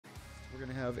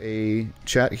going to have a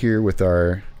chat here with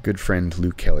our good friend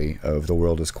Luke Kelly of The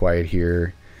World is Quiet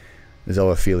Here,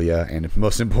 Zelophilia, and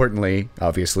most importantly,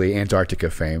 obviously,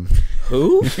 Antarctica fame.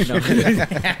 Who? No.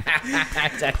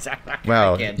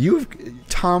 Wow, you've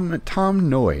Tom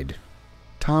Noid.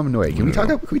 Tom Noid. Can we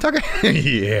talk?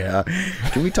 Yeah.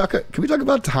 Can we talk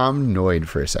about Tom Noid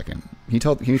for a second?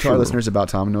 Can you tell our listeners about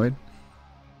Tom Noid?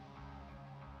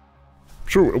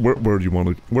 Sure. Where do you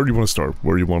want to start?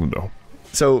 Where do you want to know?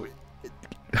 So,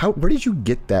 where did you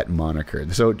get that moniker?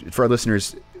 So, for our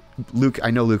listeners, Luke,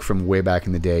 I know Luke from way back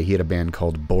in the day. He had a band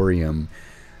called Boreum,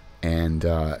 and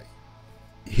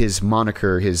his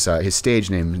moniker, his stage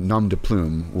name, Nom de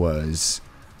Plume, was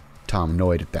Tom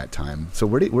Noid at that time. So,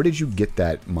 where did you get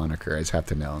that moniker? I just have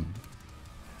to know.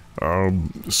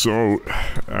 So,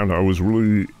 and I was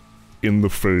really in the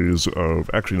phase of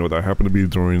that happened to be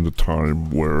during the time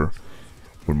when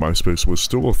MySpace was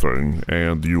still a thing,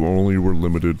 and you only were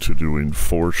limited to doing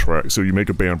 4 tracks. So you make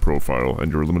a band profile, and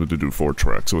you're limited to do 4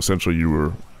 tracks. So essentially, you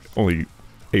were only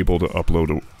able to upload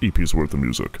an EP's worth of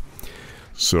music.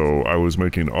 So I was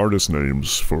making artist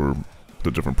names for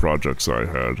the different projects I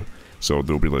had. So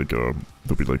there'll be like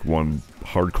one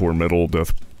hardcore metal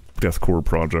deathcore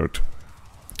project.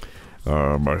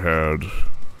 I had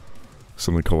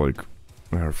something called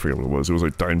I forget what it was. It was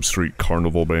like Dime Street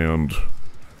Carnival Band.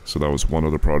 So that was one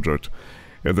other project.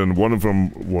 And then one of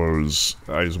them was,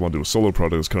 I just wanted to do a solo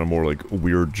project. It was kind of more like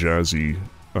weird, jazzy,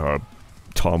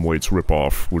 Tom Waits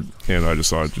ripoff. And I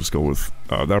decided to just go with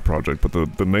that project. But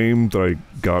the name that I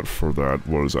got for that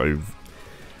was, in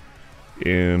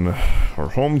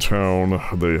our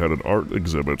hometown, they had an art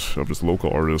exhibit of just local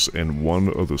artists, and one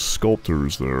of the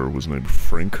sculptors there was named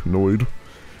Frank Noid.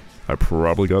 I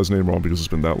probably got his name wrong because it's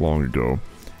been that long ago.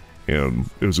 And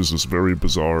it was just this very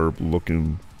bizarre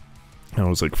looking, it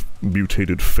was like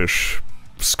mutated fish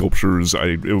sculptures.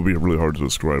 It would be really hard to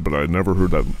describe, but I had never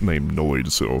heard that name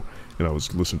Noid, so, and I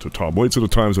was listening to Tom Waits at the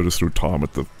time, so I just threw Tom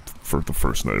for the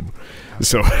first name.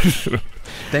 So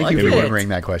thank you for remembering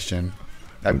that question.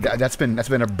 That's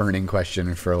been a burning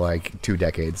question for like 2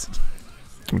 decades.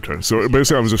 Okay, so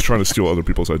basically I was just trying to steal other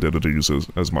people's identities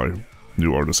as my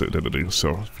new artist identity,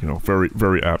 so, very,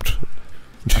 very apt.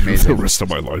 Amazing. The rest of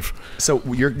my life. So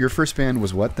your first band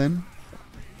was what then?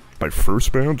 My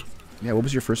first band? Yeah, what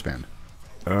was your first band?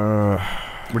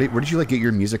 Where did you get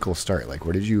your musical start? What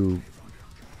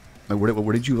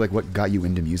got you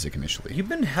into music initially? You've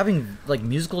been having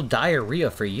musical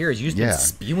diarrhea for years. You've been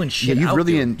spewing shit out.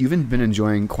 You've been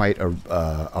enjoying quite a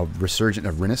resurgence,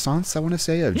 a renaissance, I want to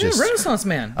say, of just Renaissance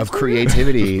man of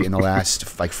creativity in the last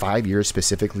 5 years,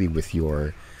 specifically with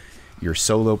your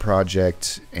solo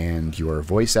project and your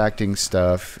voice acting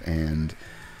stuff, and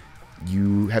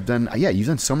you have done you've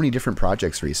done so many different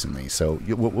projects recently. So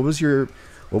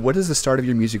what is the start of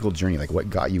your musical journey?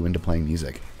 What got you into playing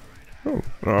music?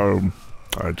 I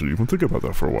didn't even think about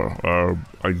that for a while.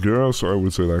 I guess I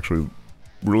would say that actually,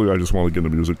 really, I just want to get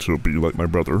into music to be like my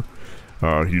brother.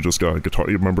 He just got a guitar.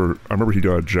 I remember he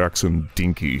got a Jackson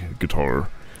Dinky guitar.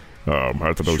 I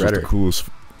thought that was just the coolest.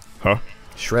 Huh?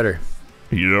 Shredder.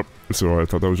 Yep. So I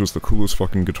thought that was just the coolest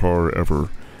fucking guitar ever,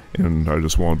 and I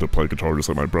just wanted to play guitar just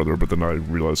like my brother. But then I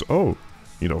realized,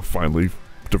 finally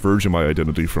diverging my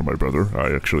identity from my brother,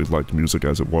 I actually liked music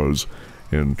as it was,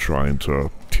 and trying to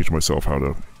teach myself how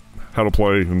to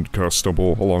play and kind of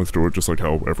stumble along through it, just like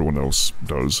how everyone else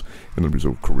does in their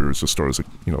musical careers. Just start as a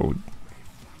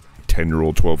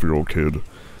 10-year-old, 12-year-old kid,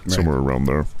 somewhere around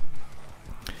there.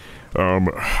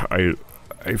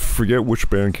 I forget which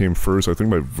band came first. I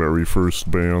think my very first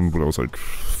band, when I was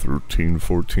 13,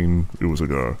 14, it was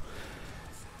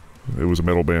a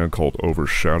metal band called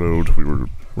Overshadowed. We were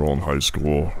all in high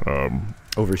school.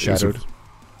 Overshadowed?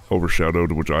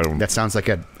 Overshadowed, which I don't... That sounds like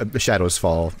a Shadows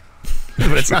Fall.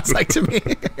 What it sounds like to me.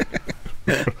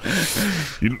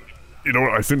 You know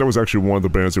what? I think that was actually one of the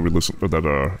bands that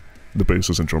the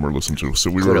bassist and drummer listened to. So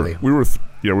we were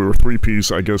 3-piece.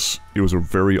 I guess it was a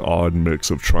very odd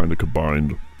mix of trying to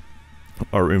combine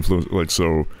our influence.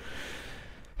 So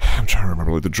I'm trying to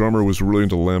remember. The drummer was really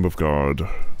into Lamb of God,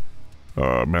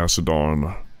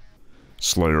 Mastodon,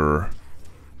 Slayer,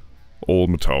 old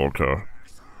Metallica.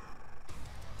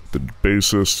 The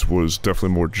bassist was definitely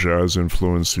more jazz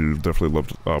influenced. He definitely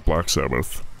loved Black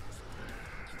Sabbath.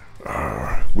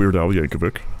 Weird Al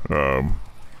Yankovic.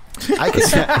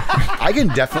 I can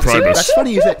definitely say that's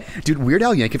funny you said, dude. Weird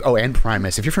Al Yankovic. Oh, and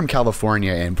Primus. If you're from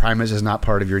California and Primus is not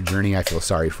part of your journey, I feel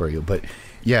sorry for you. But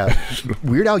yeah,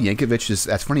 Weird Al Yankovic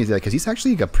that's funny because he's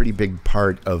actually a pretty big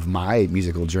part of my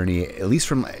musical journey, at least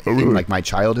from in my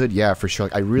childhood. Yeah, for sure.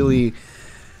 I really,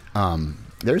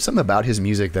 there's something about his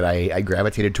music that I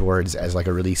gravitated towards as like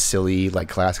a really silly, like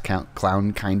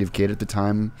clown kind of kid at the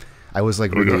time. I was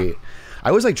like really,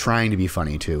 I was like trying to be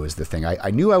funny too. Was the thing.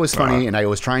 I knew I was funny, and I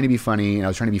was trying to be funny, and I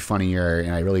was trying to be funnier,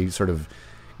 and I really sort of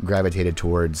gravitated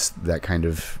towards that kind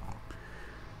of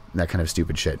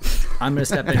stupid shit. I'm gonna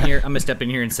step in here. I'm gonna step in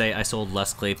here and say I sold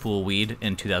Les Claypool weed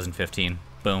in 2015.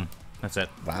 Boom. That's it.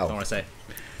 Wow. That's all I want to say.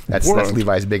 That's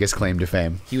Levi's biggest claim to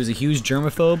fame. He was a huge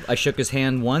germaphobe. I shook his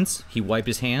hand once. He wiped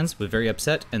his hands, was very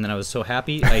upset, and then I was so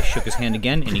happy I shook his hand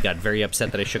again, and he got very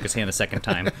upset that I shook his hand a second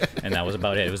time, and that was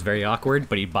about it. It was very awkward,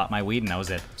 but he bought my weed, and that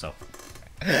was it. So.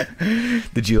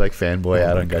 Did you like fanboy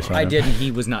out on Gush on him? I did, and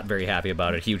he was not very happy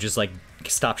about it. He was just like,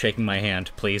 "Stop shaking my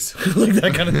hand, please," like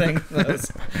that kind of thing.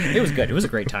 It was good. It was a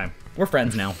great time. We're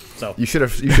friends now. So you should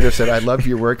have said, "I love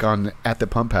your work on At the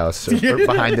Pump House" or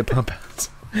Behind the Pump House.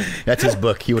 That's his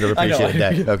book. He would have appreciated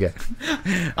that. Okay.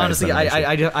 Honestly,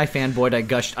 I fanboyed. I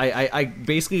gushed. I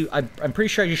basically, I'm pretty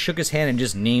sure I just shook his hand and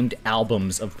just named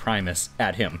albums of Primus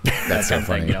at him. That's so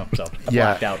funny. Thing, you know. So I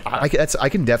blacked out. I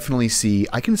can definitely see.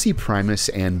 I can see Primus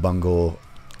and Bungle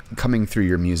coming through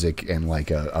your music in like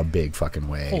a big fucking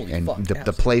way. Holy and fuck,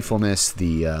 the playfulness,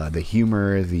 the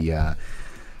humor, the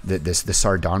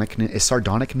sardonicness. Is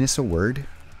sardonicness a word?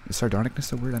 Is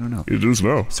sardonicness a word? I don't know. It is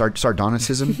now.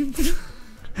 Sardonicism.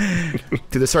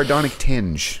 To the sardonic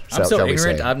tinge. I'm so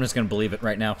ignorant. I'm just gonna believe it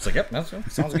right now. It's like, yep, that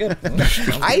sounds good.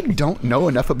 I don't know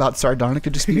enough about sardonic to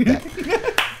dispute that.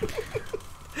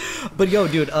 But yo,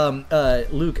 dude,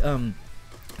 Luke,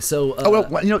 so.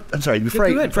 Well, you know, I'm sorry. Before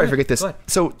I forget this,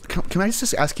 so can I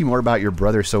just ask you more about your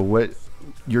brother? So what?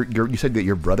 You said that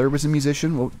your brother was a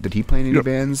musician. Well, did he play in any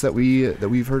bands that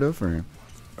we've heard of? Or?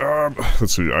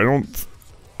 Let's see. I don't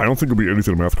think it'll be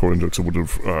anything Mathcore Index would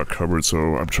have covered.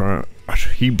 So I'm trying.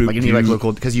 Like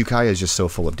local, because Ukiah is just so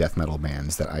full of death metal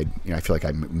bands that I feel like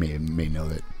I may know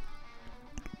that.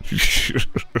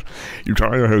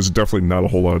 Ukiah has definitely not a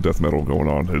whole lot of death metal going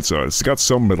on. It's got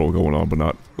some metal going on, but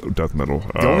not death metal.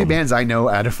 The only bands I know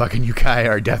out of fucking Ukiah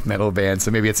are death metal bands.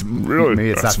 So maybe it's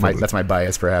that's my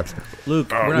bias, perhaps.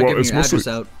 Luke, we're not giving your address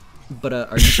out, but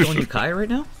are you still in Ukiah right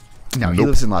now? No, he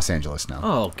lives in Los Angeles now.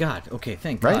 Oh God. Okay,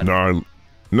 thank God.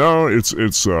 No, it's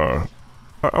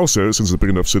I'll say it, since it's a big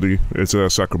enough city. It's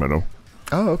Sacramento.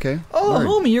 Oh, okay. Oh, Word.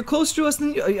 homie, you're closer to us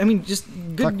than I mean, just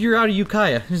good. Fuck. You're out of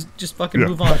Ukiah. Just fucking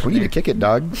move on. We need to kick it,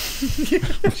 dog.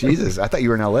 Jesus, I thought you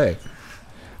were in L.A.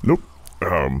 Nope.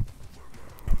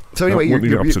 So anyway, you're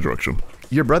the opposite direction.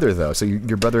 Your brother, though. So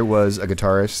your brother was a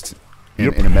guitarist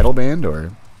in a metal band,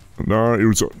 or? No, it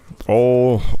was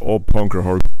all punk or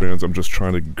hard bands. I'm just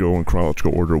trying to go in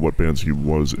chronological order what bands he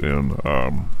was in.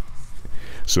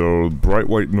 So Bright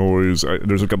White Noise.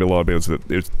 There's gonna be a lot of bands that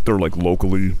they're like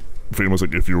locally famous.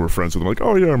 Like if you were friends with them, like,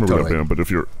 oh yeah, I remember that band. But if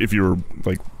you're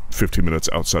like 15 minutes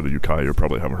outside of Ukiah, you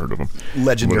probably haven't heard of them.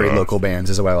 Legendary local bands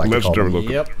is what I like to call them.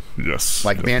 Local. Yep. Yes.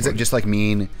 Like bands that just like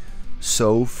mean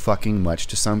so fucking much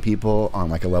to some people on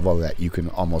like a level that you can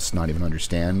almost not even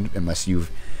understand unless you've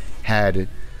had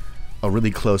a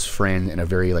really close friend in a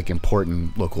very like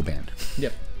important local band.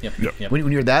 Yep.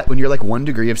 When you're like 1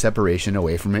 degree of separation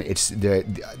away from it, it's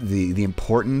the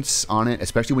importance on it,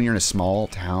 especially when you're in a small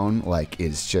town, like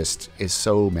is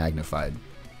so magnified.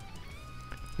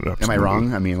 Absolutely. Am I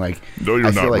wrong? I mean, like, no,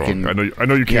 you're not wrong. I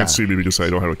know you can't see me because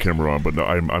I don't have a camera on, but no,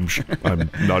 I'm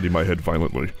nodding my head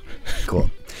violently.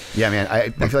 Cool. Yeah, man. I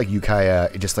feel like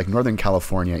Ukiah, just like Northern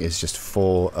California, is just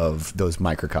full of those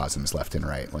microcosms left and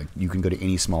right. Like you can go to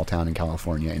any small town in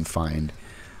California and find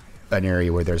an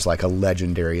area where there's like a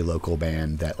legendary local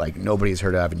band that like nobody's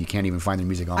heard of, and you can't even find their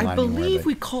music online anymore. I believe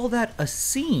we call that a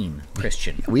scene,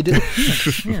 Christian. We do.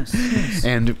 Yes.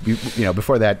 And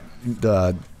before that,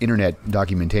 the internet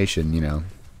documentation,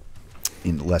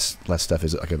 less stuff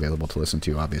is like available to listen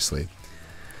to, obviously.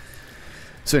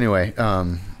 So anyway,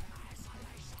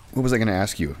 what was I going to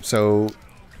ask you? So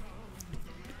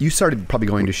you started probably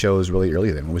going to shows really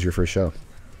early. Then, what was your first show?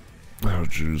 Oh,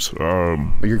 jeez.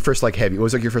 Your first like heavy. What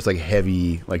was like your first like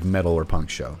heavy like metal or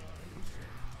punk show?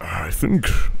 I think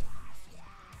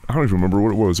I don't even remember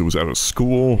what it was. It was at a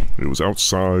school. It was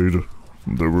outside.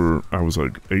 I was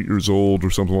like 8 years old or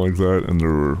something like that, and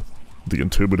there were the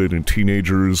intimidating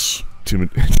teenagers,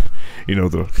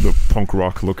 the punk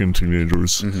rock looking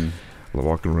teenagers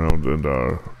walking around,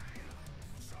 and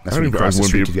that's when you cross the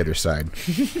street to the other side.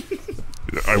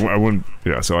 I wouldn't.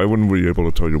 Yeah, so I wouldn't be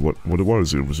able to tell you what it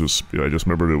was. It was just. I just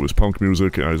remembered it was punk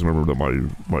music, and I just remember that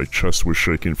my chest was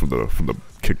shaking from the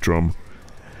kick drum,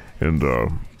 and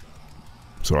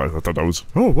so I thought that was.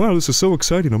 Oh wow, this is so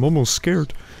exciting! I'm almost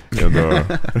scared. And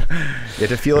yeah,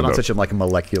 to feel it on such a like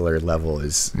molecular level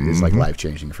is like life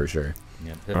changing for sure.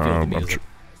 Yeah,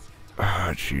 I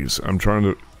jeez. I'm trying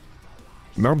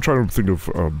to think of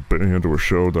a band or a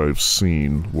show that I've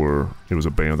seen where it was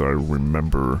a band that I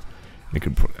remember.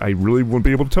 I really wouldn't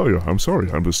be able to tell you. I'm sorry.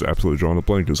 I'm just absolutely drawing a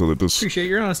blank. So that this. Appreciate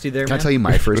your honesty there, Can man. I tell you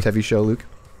my first heavy show, Luke?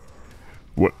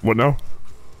 What now?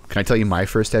 Can I tell you my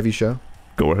first heavy show?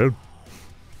 Go ahead.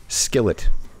 Skillet.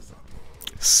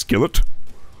 Skillet?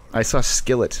 I saw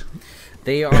Skillet.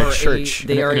 They are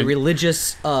a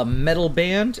religious metal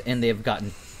band, and they've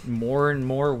gotten more and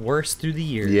more worse through the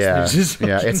years. Yeah,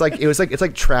 yeah. It's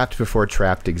like Trapped before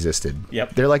Trapped existed.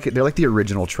 Yep. They're like the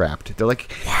original Trapped. They're like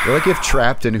if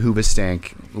Trapped and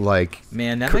Hoobastank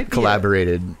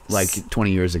collaborated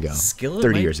 20 years ago,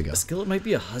 30 years ago. Skillet might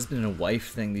be a husband and a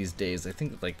wife thing these days. I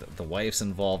think like the wife's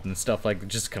involved and stuff like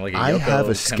just kind of like. I have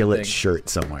a Skillet shirt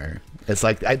somewhere. It's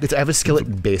like I have a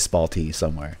Skillet baseball tee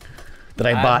somewhere. That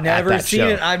I bought at that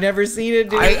show. I've never seen it,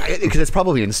 dude. Because it's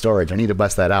probably in storage. I need to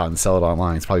bust that out and sell it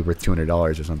online. It's probably worth $200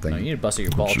 or something. No, you need to bust out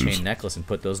your ball chain necklace and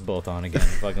put those both on again.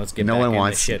 Let's get no back one into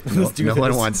wants shit. no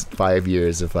one wants 5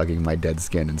 years of fucking my dead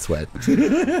skin and sweat.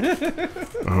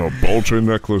 Oh, ball chain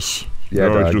necklace. Yeah,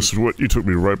 dog. Just what you took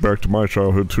me right back to my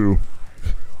childhood too.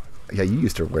 Yeah, you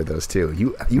used to wear those too.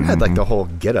 You had like the whole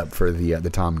get up for the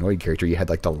Tom Noid character. You had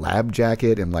like the lab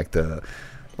jacket and like the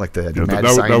mad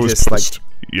scientist.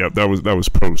 That was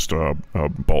post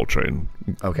ball chain.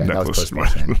 Okay, necklace. that was post ball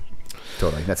chain.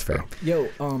 Totally, that's fair. Yo,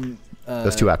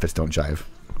 those two outfits don't jive.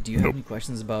 Do you have any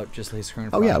questions about just Laser Chrono?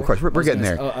 Oh yeah, of course. We're getting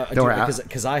there. Don't worry,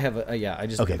 because I have a I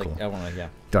just okay, like, cool. I want to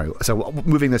Don't worry. So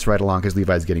moving this right along because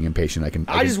Levi's getting impatient.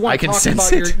 I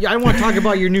want to talk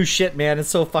about your new shit, man. It's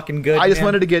so fucking good. I just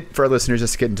wanted to get for our listeners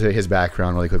just to get into his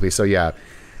background really quickly. So yeah.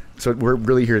 So we're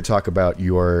really here to talk about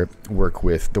your work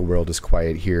with The World is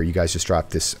Quiet here. You guys just dropped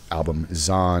this album,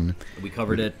 Zon. We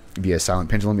covered it. Via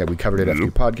Silent Pendulum. Yeah, we covered it a few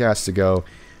podcasts ago.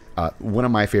 One of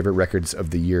my favorite records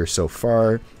of the year so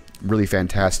far. Really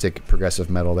fantastic progressive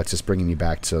metal that's just bringing me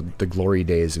back to the glory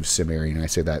days of Cimmerian. And I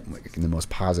say that in the most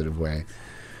positive way.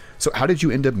 So how did you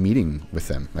end up meeting with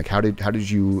them? Like how did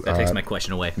you... That takes my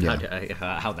question away. Yeah.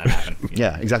 How that happened.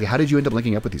 Yeah, exactly. How did you end up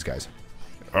linking up with these guys?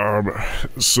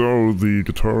 So the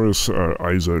guitarist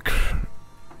Isaac,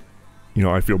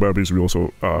 I feel bad because we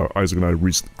also Isaac and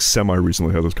I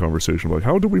semi-recently had this conversation like,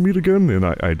 how did we meet again? And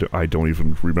I don't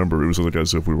even remember. It was like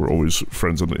as if we were always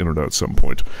friends on the internet at some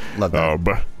point. Love that.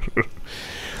 But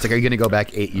it's like, are you going to go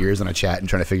back 8 years on a chat and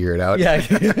trying to figure it out? Yeah.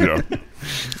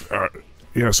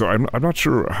 Yeah. So I'm not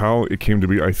sure how it came to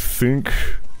be. I think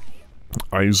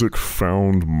Isaac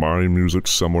found my music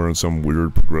somewhere in some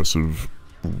weird progressive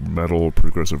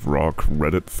rock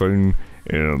Reddit thing,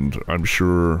 and I'm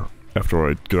sure after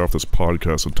I get off this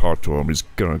podcast and talk to him, he's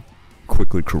gonna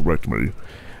quickly correct me.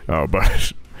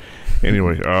 But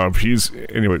anyway,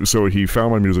 so he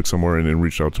found my music somewhere and then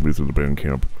reached out to me through the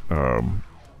Bandcamp, on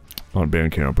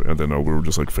Bandcamp, and then we were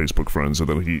just like Facebook friends, and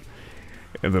then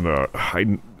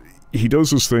he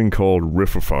does this thing called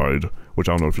Riffified, which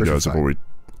I don't know if you guys have already.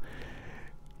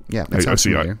 Yeah, that sounds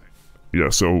familiar.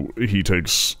 So he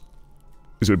takes.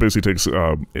 So it basically takes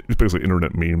it's basically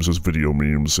internet memes, just video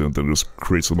memes, and then just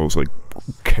creates the most like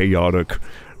chaotic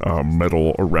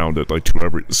metal around it. Like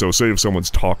so say if someone's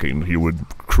talking, he would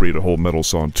create a whole metal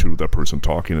song to that person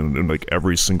talking, and like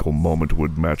every single moment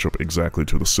would match up exactly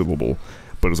to the syllable.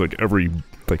 But it's like every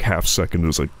like half second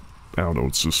is like, I don't know,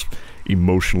 it's just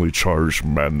emotionally charged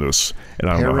madness.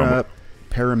 And I don't know how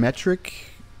parametric.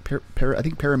 I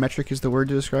think parametric is the word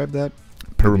to describe that.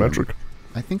 Parametric.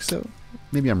 I think so.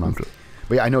 Maybe I'm wrong. Okay.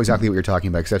 But yeah, I know exactly what you're talking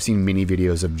about because I've seen mini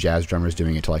videos of jazz drummers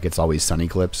doing it to like It's Always Sunny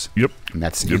clips. Yep. And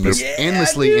that's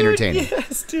endlessly entertaining.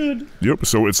 Yes, dude. Yep.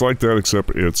 So it's like that,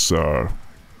 except it's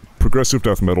progressive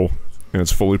death metal, and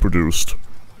it's fully produced.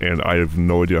 And I have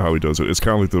no idea how he does it. It's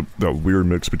kind of like that weird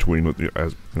mix between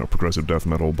progressive death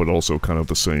metal, but also kind of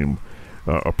the same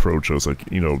approach as like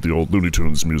the old Looney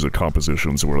Tunes music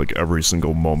compositions, where like every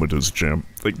single moment is jammed.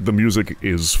 Like the music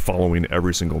is following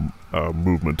every single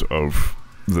movement of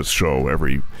this show,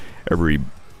 every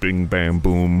bing bam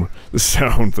boom, the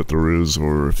sound that there is,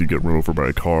 or if you get run over by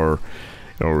a car,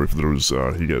 or if there's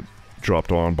you get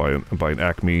dropped on by an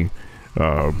Acme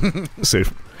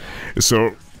safe.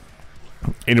 So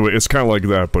anyway, it's kind of like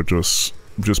that, but just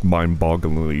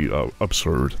mind-bogglingly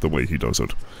absurd the way he does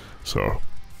it. So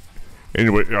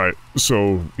anyway, all right.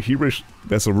 So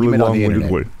that's a really long-winded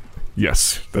way.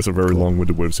 Yes, that's a very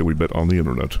long-winded way to say we met on the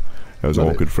internet, as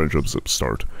all good friendships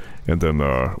start. And then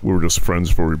we were just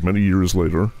friends for many years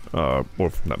later.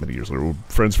 Well, not many years later. We were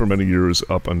friends for many years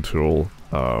up until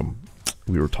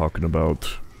we were talking about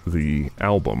the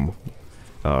album,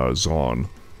 Zon.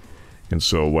 And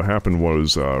so what happened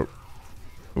was,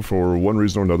 for one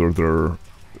reason or another,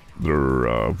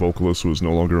 their vocalist was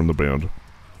no longer in the band.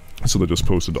 So they just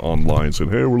posted online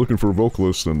saying, hey, we're looking for a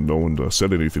vocalist, and no one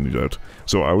said anything yet.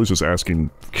 So I was just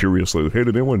asking curiously, hey,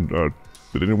 did anyone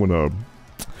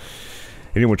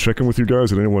check in with you guys?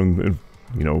 Did anyone,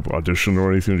 audition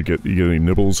or anything to get any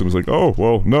nibbles? And it was like, oh,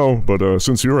 well, no, but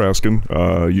since you're asking,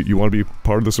 you want to be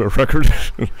part of this record?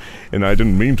 And I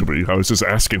didn't mean to be. I was just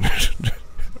asking.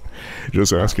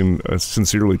 Just asking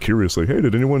sincerely, curiously, hey,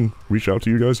 did anyone reach out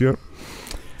to you guys yet?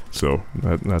 So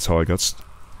that's how I got.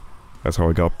 That's how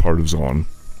I got part of Zon.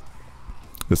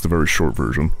 That's the very short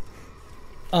version.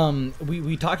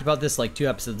 We talked about this like 2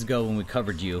 episodes ago when we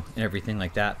covered you and everything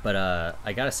like that. But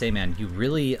I gotta say, man, you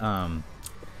really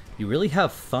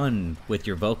have fun with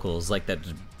your vocals, like that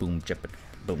boom chip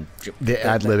boom chip. The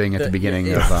ad-libbing at the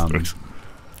beginning of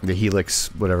the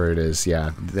Helix, whatever it is.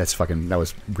 Yeah, that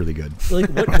was really good. Like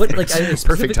what like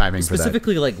perfect timing for that.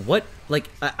 Specifically, like what, like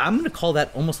I'm gonna call that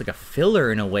almost like a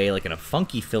filler in a way, like in a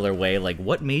funky filler way. Like,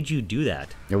 what made you do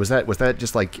that? Yeah, was that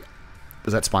just like,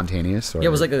 was that spontaneous? Or, yeah,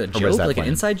 was like a joke, like planned? An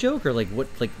inside joke, or like what,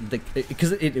 like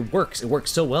because it works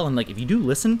so well, and like if you do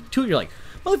listen to it, you're like,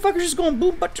 motherfucker's just going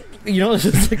boom, but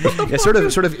it's like, yeah, sort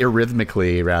of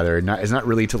eurythmically rather. It's not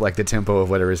really to like the tempo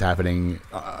of whatever is happening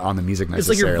on the music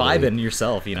necessarily. It's like you're vibing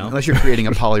yourself, Unless you're creating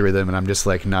a polyrhythm, and I'm just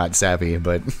like not savvy,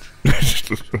 but.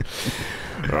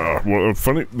 Well,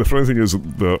 the funny thing is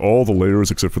all the layers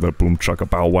except for that boom chaka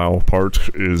bow wow part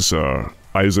is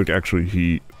Isaac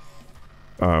actually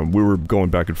we were going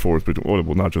back and forth, but well,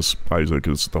 not just Isaac,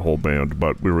 it's the whole band,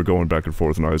 but we were going back and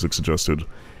forth, and Isaac suggested.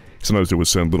 Sometimes they would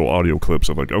send little audio clips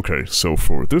of like, okay, so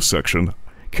for this section,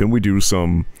 can we do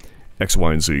some X,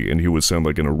 Y, and Z? And he would send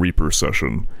like in a Reaper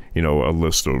session, a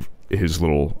list of his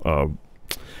little,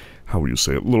 how would you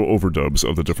say it, little overdubs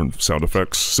of the different sound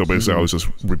effects. So basically I was just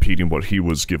repeating what he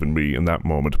was giving me in that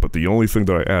moment, but the only thing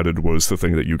that I added was the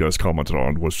thing that you guys commented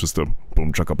on, was just the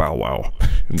boom chaka bow wow.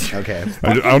 Okay.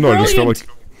 I don't know, I just felt like,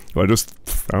 I just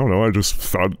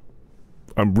thought,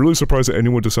 I'm really surprised that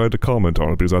anyone decided to comment on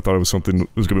it, because I thought it was something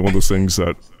that was going to be one of those things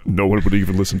that no one would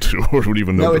even listen to or would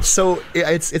even know. No,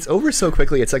 it's over so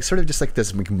quickly. It's like sort of just like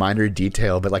this minor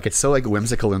detail, but like it's so like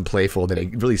whimsical and playful that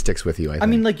it really sticks with you. I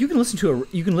mean, like you can listen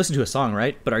to a song,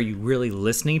 right? But are you really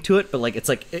listening to it? But like it's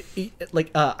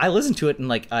like I listened to it, and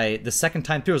like the second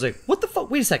time through I was like, what the fuck?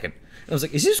 Wait a second. I was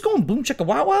like, is he just going boom chicka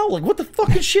wow wow? Like, what the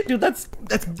fucking shit, dude? That's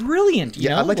brilliant. You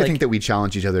know? I'd like to think that we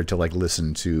challenge each other to like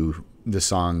listen to the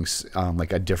songs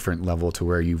like a different level, to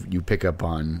where you pick up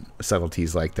on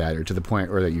subtleties like that, or to the point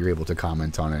where that you're able to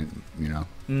comment on it.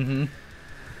 Mm-hmm.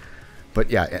 But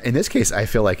yeah, in this case, I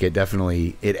feel like it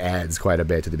adds quite a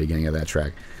bit to the beginning of that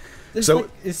track.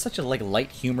 It's such a like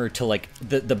light humor to like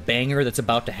the banger that's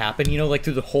about to happen, like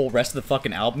through the whole rest of the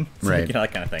fucking album, right?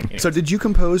 That kind of thing. So did you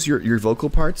compose your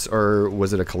vocal parts, or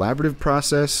was it a collaborative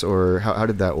process, or how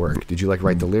did that work? Did you like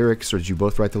write the lyrics, or did you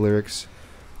both write the lyrics?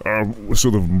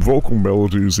 So the vocal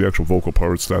melodies, the actual vocal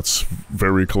parts, that's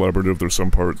very collaborative. There's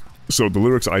some part. So the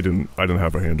lyrics, I didn't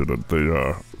have a hand in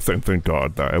it. Thank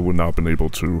God that I would not been able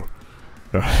to.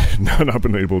 Not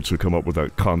been able to come up with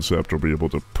that concept or be able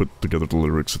to put together the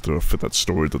lyrics to fit that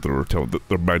story that they were telling,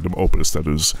 their magnum opus that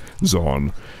is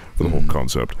Zon, for the whole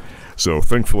concept. So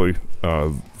thankfully,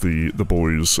 the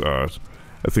boys, I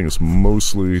think it's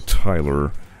mostly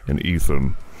Tyler and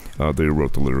Ethan, they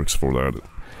wrote the lyrics for that.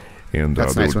 And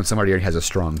that's nice when somebody already has a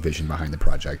strong vision behind the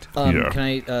project. Yeah. Can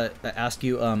I ask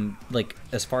you, like,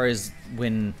 as far as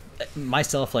when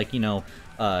myself, like,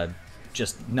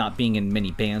 just not being in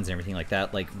many bands and everything like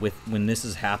that, like when this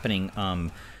is happening,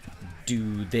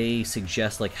 do they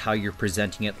suggest like how you're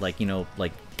presenting it, like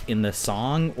like in the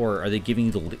song, or are they giving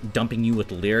you dumping you with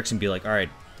the lyrics and be like, all right,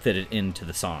 fit it into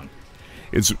the song?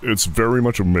 It's very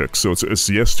much a mix, so it's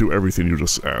yes to everything you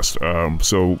just asked.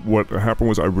 So what happened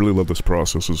was, I really love this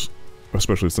process,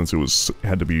 especially since it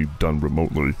had to be done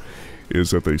remotely,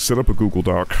 is that they set up a Google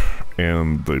Doc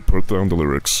and they put down the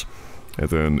lyrics. And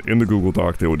then in the Google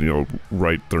Doc, they would,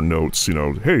 write their notes,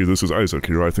 hey, this is Isaac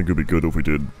here. I think it'd be good if we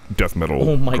did death metal.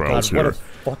 Oh my god, here. what a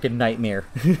fucking nightmare.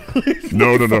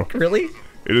 No. Really?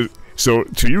 It is. So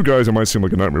to you guys, it might seem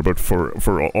like a nightmare, but for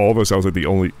all of us, I was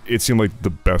like it seemed like the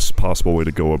best possible way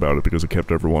to go about it, because it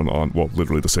kept everyone on, well,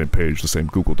 literally the same page, the same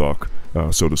Google Doc,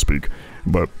 so to speak.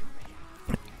 But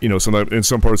sometimes in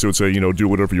some parts they would say, do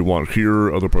whatever you want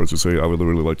here. Other parts would say, I would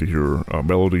really like to hear a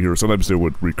melody here. Sometimes they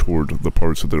would record the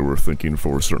parts that they were thinking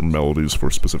for certain melodies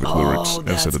for specific lyrics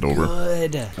and send it over.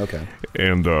 Good. Okay.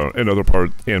 And other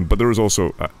part, but there was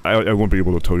also, I won't be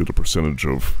able to tell you the percentage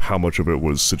of how much of it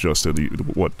was suggested.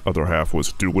 What other half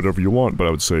was do whatever you want. But I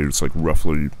would say it's like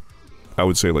roughly, I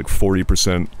would say like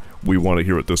 40% we want to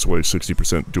hear it this way,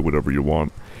 60% do whatever you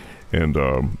want. And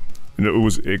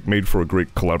it made for a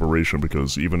great collaboration,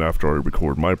 because even after I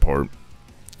record my part,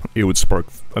 it would spark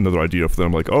another idea for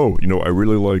them, like, oh, I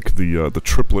really like the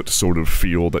triplet sort of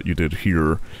feel that you did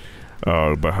here,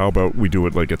 but how about we do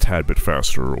it like a tad bit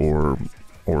faster, or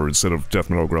instead of death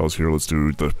metal growls here, let's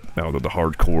do the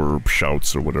hardcore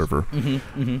shouts or whatever.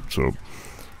 So,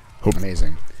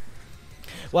 amazing.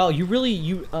 Wow,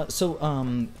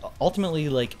 ultimately,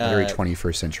 like, very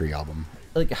 21st century album.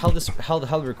 Like how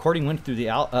the recording went through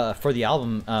for the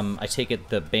album. I take it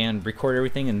the band recorded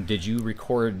everything, and did you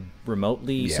record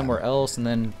remotely somewhere else and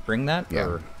then bring that? Yeah.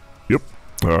 Or? Yep.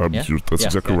 That's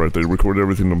exactly right. They recorded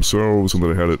everything themselves, and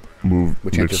then they had it moved.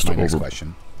 Which answers my next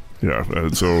question. Yeah,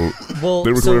 and so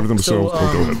they recorded everything themselves.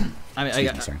 Go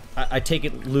ahead. I take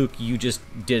it, Luke, you just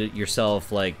did it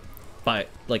yourself, like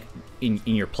in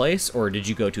your place, or did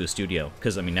you go to a studio?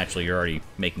 Because naturally you're already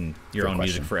making your own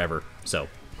music forever. So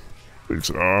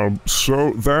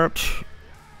that,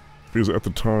 because at the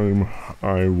time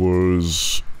I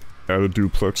was at a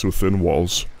duplex with thin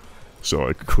walls, so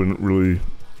I couldn't really.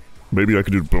 Maybe I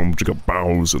could do boom chicka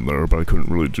bows in there, but I couldn't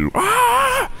really do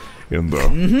in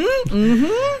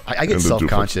the. I get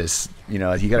self-conscious. I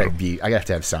have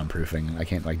to have soundproofing. I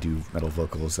can't do metal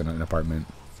vocals in an apartment.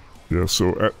 Yeah,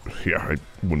 so I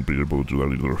wouldn't be able to do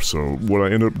that either. So what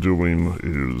I end up doing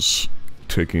is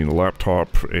taking a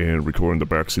laptop and recording the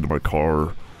backseat of my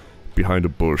car behind a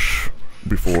bush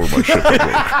before my ship broke.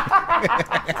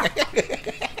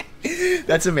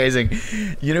 That's amazing.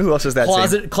 You know who else has that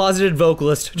closeted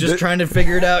vocalist, just trying to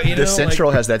figure it out. The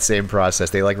Central has that same process.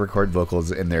 They record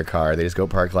vocals in their car. They just go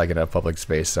park in a public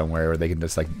space somewhere where they can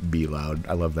just be loud.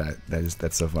 I love that.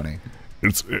 That's so funny.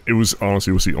 It was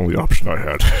honestly the only option I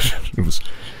had. It was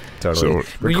totally. So,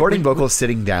 recording vocals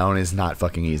sitting down is not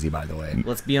fucking easy, by the way.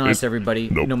 Let's be honest, everybody.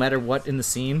 Nope. No matter what in the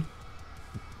scene,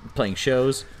 playing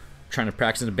shows, trying to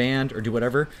practice in a band or do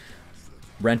whatever,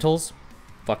 rentals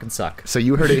fucking suck. So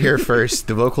you heard it here first.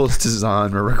 The vocals to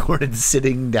Zahn were recorded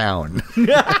sitting down.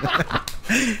 Yep.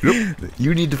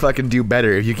 You need to fucking do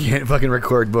better if you can't fucking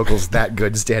record vocals that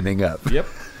good standing up. Yep.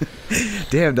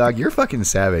 Damn, dog, you're fucking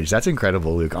savage. That's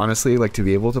incredible, Luke. Honestly, to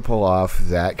be able to pull off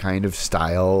that kind of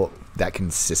style that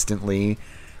consistently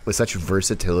with such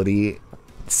versatility,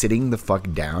 sitting the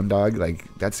fuck down, dog,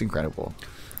 that's incredible.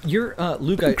 You're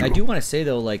Luke. I do want to say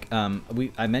though,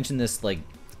 I mentioned this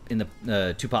in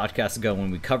the 2 podcasts ago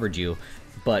when we covered you,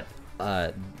 but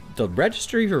the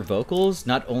registry of your vocals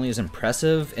not only is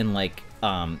impressive and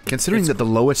considering that the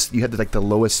lowest you had the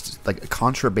lowest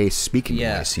contrabass speaking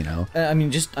voice,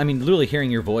 literally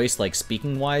hearing your voice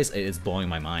speaking wise, it's blowing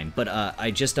my mind. But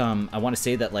I want to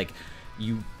say that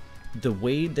the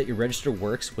way that your register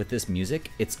works with this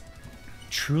music, it's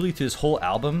truly through this whole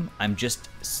album, I'm just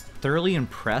thoroughly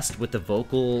impressed with the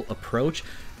vocal approach.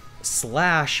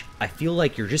 I feel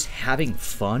like you're just having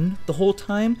fun the whole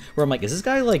time. Where I'm like, is this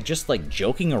guy just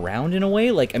joking around in a way?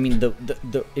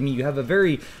 You have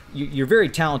you're very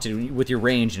talented with your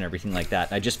range and everything like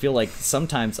that. I just feel like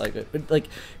sometimes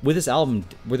with this album,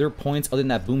 were there points other than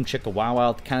that boom chicka wow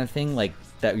wow kind of thing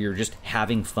that you're just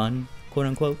having fun, quote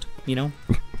unquote?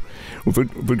 Well,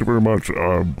 thank you very much.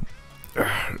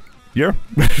 Yeah,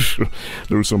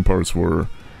 there were some parts where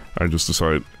I just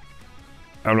decided.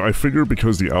 I figured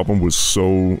because the album was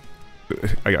so...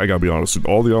 I gotta be honest,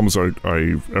 all the albums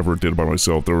I ever did by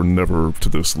myself, they were never to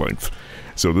this length.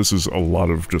 So this is a lot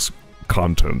of just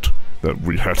content that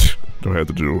we had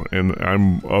to do. And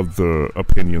I'm of the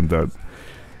opinion that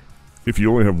if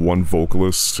you only have one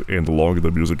vocalist and the longer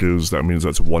the music is, that means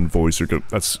that's one voice you're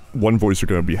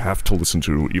gonna have to listen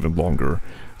to even longer.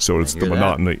 So it's the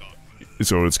monotony.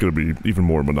 So it's going to be even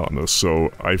more monotonous.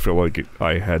 So I feel like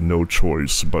I had no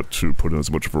choice but to put in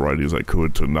as much variety as I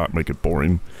could to not make it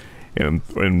boring and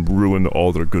ruin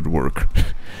all their good work.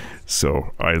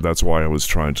 So that's why I was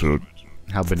trying to...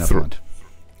 How benevolent.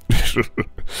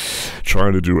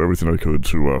 Trying to do everything I could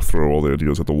to throw all the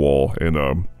ideas at the wall and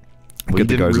get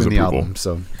the guys' approval. Album,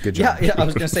 so good job. Yeah, I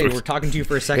was going to say, we're talking to you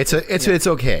for a second. It's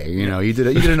okay. You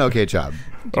did an okay job.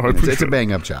 It's a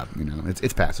bang up job.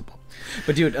 It's passable.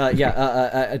 But dude,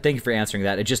 thank you for answering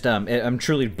that. It just I'm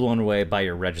truly blown away by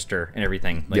your register and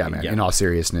everything. Man. In all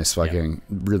seriousness,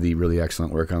 really, really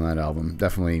excellent work on that album.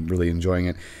 Definitely, really enjoying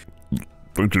it.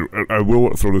 Thank you. I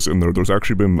will throw this in there. There's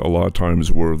actually been a lot of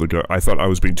times where I thought I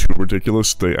was being too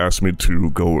ridiculous. They asked me to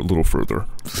go a little further.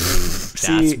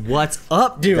 That's what's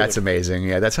up, dude. That's amazing.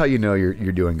 Yeah, that's how you know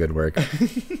you're doing good work.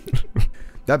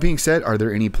 That being said, are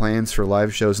there any plans for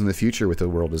live shows in the future with The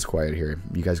World Is Quiet here?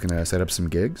 You guys gonna set up some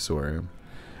gigs or?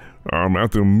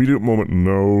 At the immediate moment,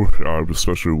 no.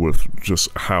 Especially with just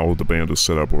how the band is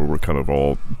set up, where we're kind of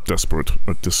all desperate.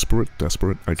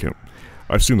 I can't.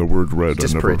 I've seen the word read.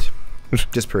 Disparate.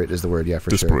 Disparate is the word, yeah, for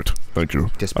disparate. sure. Thank you.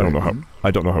 Disparate.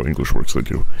 I don't know how English works. Thank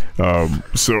you.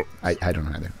 So I don't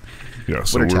know either. Yeah.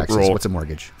 So what are taxes? we're What's a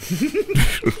mortgage?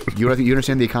 You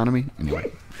understand the economy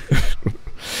anyway.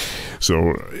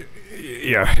 So,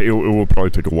 yeah, it will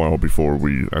probably take a while before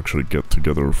we actually get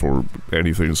together for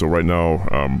anything. So right now,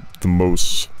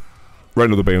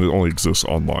 the band only exists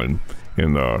online,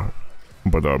 and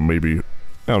but maybe.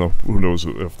 I don't know. Who knows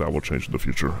if that will change in the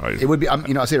future? It would be,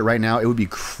 I'll say it right now. It would be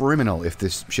criminal if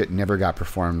this shit never got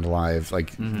performed live.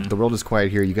 Like, the world is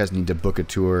quiet here. You guys need to book a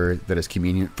tour that is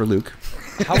convenient for Luke.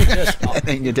 How would this?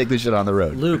 And you take this shit on the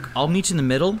road. Luke, I'll meet you in the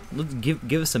middle.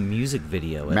 Give us a music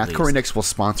video. Mathcore Next will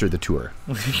sponsor the tour.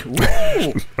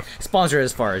 Sponsor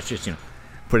as far as just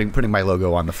putting my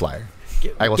logo on the flyer.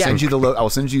 I will send you I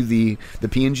will send you the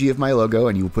PNG of my logo,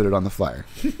 and you will put it on the flyer.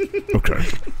 Okay.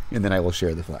 And then I will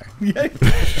share the flyer.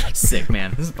 Sick,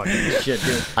 man. This is fucking shit,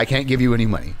 dude. I can't give you any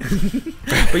money.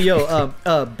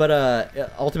 But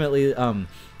ultimately,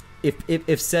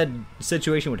 if said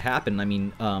situation would happen, I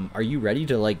mean, are you ready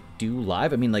to like do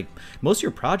live? I mean, like most of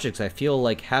your projects, I feel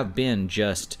like have been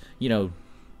just you know.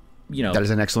 That is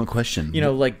an excellent question.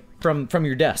 Like from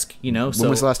your desk. When was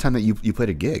the last time that you played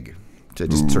a gig? To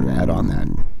just sort of add on that.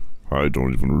 I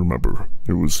don't even remember.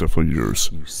 It was definitely years.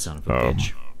 You son of a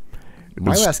bitch.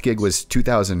 My last gig was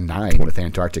 2009 with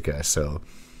Antarctica, so...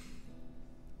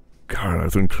 God, I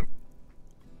think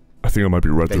I might be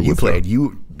right there with you played.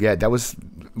 that. That was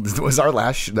our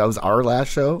last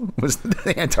show, was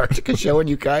the Antarctica show in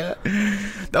Ukiah.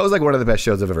 That was like one of the best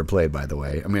shows I've ever played, by the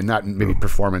way. I mean, not maybe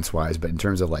performance-wise, but in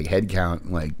terms of like head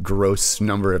count, like gross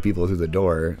number of people through the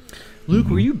door. Luke,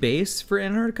 were you bass for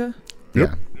Antarctica? Yep.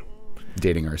 Yeah,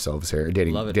 dating ourselves here,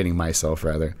 dating myself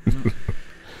rather.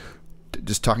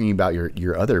 Just talking about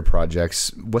your other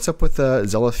projects. What's up with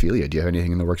Zelophilia? Do you have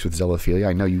anything in the works with Zelophilia?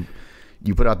 I know you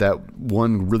put out that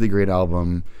one really great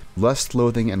album, Lust,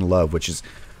 Loathing, and Love, which is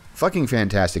fucking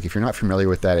fantastic. If you're not familiar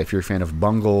with that, if you're a fan of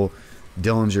Bungle,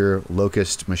 Dillinger,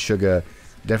 Locust, Meshuggah,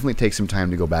 definitely take some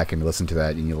time to go back and listen to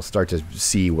that, and you'll start to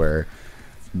see where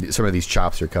some of these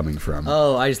chops are coming from.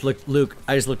 Oh, Luke,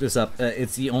 I just looked this up.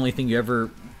 It's the only thing you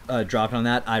ever dropped on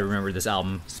that. I remember this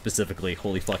album specifically.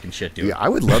 Holy fucking shit, dude. Yeah, I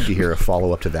would love to hear a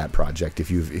follow-up to that project.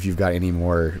 If you've got any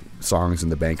more songs in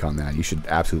the bank on that, you should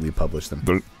absolutely publish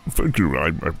them. Thank you.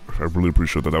 I really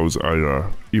appreciate that. That was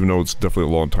even though it's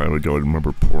definitely a long time ago, I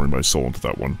remember pouring my soul into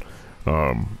that one.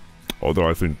 Although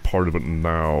I think part of it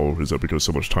now is that because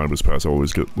so much time has passed, I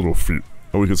always get some fear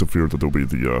that there'll be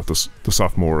the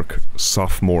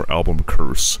sophomore album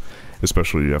curse,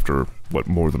 especially after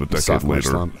more than a decade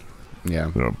later. Slump.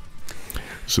 Yeah.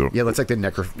 So yeah, that's like the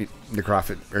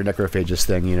necrophagous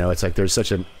thing. It's like there's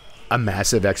such a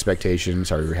massive expectation.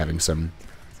 Sorry, we're having some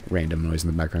random noise in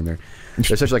the background there.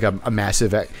 There's such like a massive,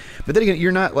 but then again,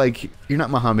 you're not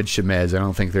Mohammed Shamez. I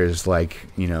don't think there's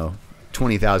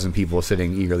 20,000 people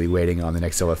sitting eagerly waiting on the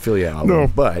next Zelophilia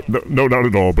album. No, not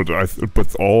at all. But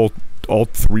all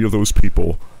three of those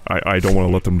people, I don't want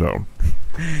to let them down.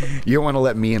 You don't want to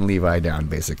let me and Levi down,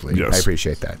 basically. Yes. I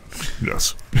appreciate that.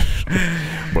 Yes.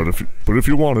 but if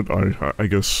you want it, I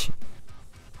guess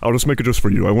I'll just make it just for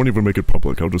you. I won't even make it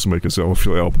public. I'll just make a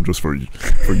Zelophilia album just for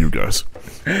you guys.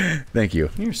 Thank you.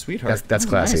 You're a sweetheart. That's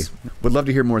classy. Nice. Would love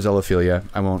to hear more Zelophilia.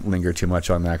 I won't linger too much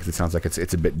on that because it sounds like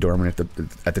it's a bit dormant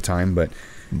at the time. But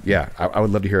yeah, I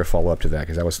would love to hear a follow up to that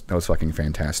because that was fucking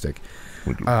fantastic.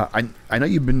 I know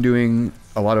you've been doing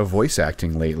a lot of voice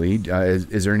acting lately.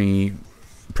 Is there any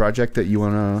project that you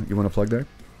wanna plug there?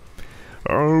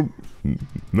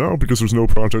 No, because there's no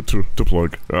project to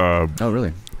plug. Oh,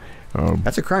 really?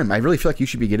 That's a crime. I really feel like you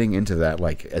should be getting into that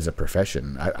as a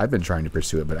profession. I've been trying to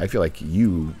pursue it, but I feel like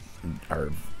you are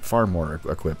far more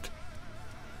equipped.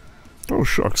 Oh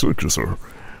shucks, thank you, sir.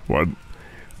 What?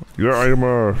 Yeah, I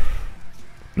am.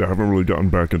 Yeah, I haven't really gotten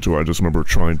back into it. I just remember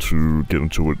trying to get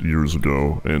into it years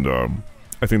ago, and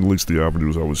I think at least the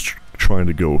avenues I was trying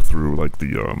to go through, like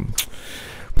the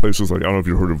places like, I don't know if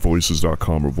you heard of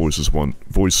voices.com or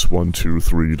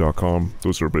voice123.com.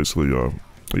 Those are basically they're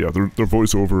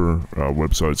voiceover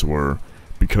websites where,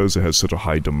 because it has such a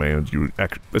high demand,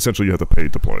 essentially you have to pay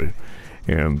to play,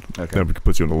 and that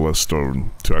puts you on the list to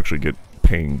actually get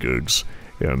paying gigs.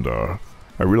 And I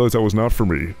realized that was not for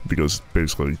me because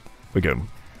basically, again,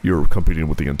 you're competing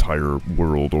with the entire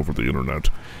world over the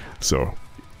internet, so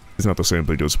it's not the same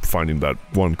thing as finding that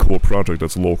one cool project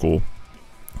that's local.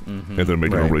 And then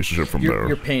making a relationship from there.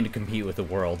 You're paying to compete with the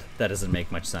world. That doesn't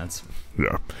make much sense.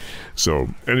 Yeah. So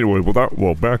anyway,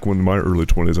 back when in my early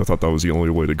 20s, I thought that was the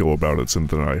only way to go about it, and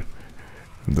then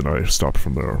I stopped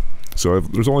from there. So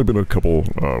there's only been a couple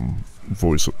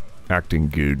voice acting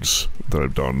gigs that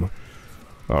I've done.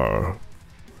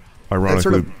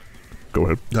 Ironically, go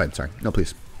ahead. Go ahead. Sorry. No,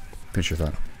 please finish your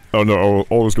thought. Oh no!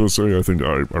 All I was going to say, I think,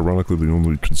 ironically, the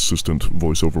only consistent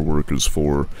voiceover work is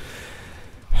for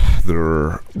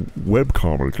their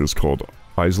webcomic is called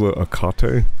Isla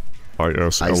Akate.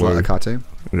 Isla Akate.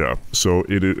 Yeah. So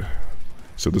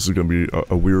so this is going to be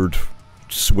a weird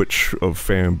switch of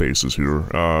fan bases here.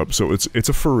 So it's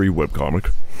a furry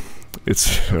webcomic.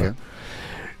 It's okay.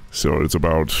 So it's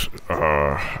about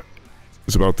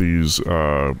these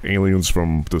aliens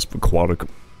from this aquatic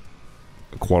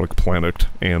planet,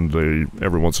 and they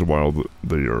every once in a while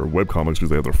they are webcomics because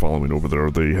they have their following over there.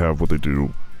 They have what they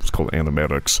do. It's called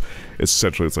animatics.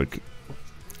 Essentially, it's like,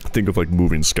 think of like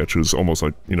moving sketches, almost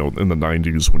like, you know, in the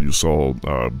 90s when you saw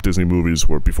Disney movies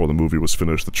where before the movie was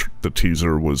finished, the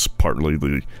teaser was partly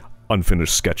the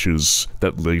unfinished sketches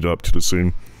that lead up to the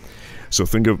scene. So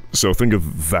think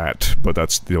of that, but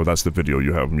that's, you know, that's the video.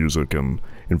 You have music and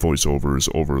voiceovers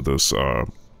over this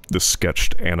this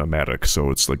sketched animatic.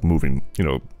 So it's like moving, you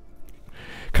know,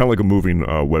 kind of like a moving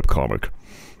webcomic.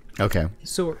 Okay.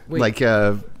 So wait.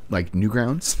 Like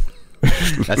Newgrounds?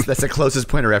 that's the closest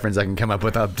point of reference I can come up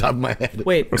with off the top of my head.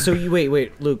 Wait, so you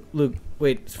wait, Luke,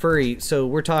 wait, furry. So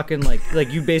we're talking like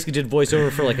you basically did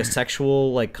voiceover for like a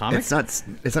sexual like comic? It's not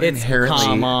inherently.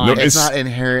 Come on. No, it's not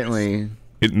inherently.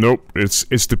 Nope.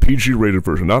 It's the PG rated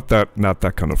version, not that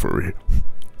kind of furry.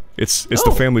 It's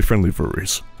the family friendly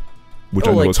furries, which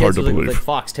I know is hard to believe. Like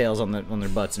foxtails on their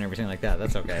butts and everything like that.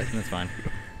 That's okay. That's fine.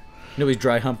 Nobody's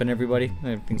dry humping everybody.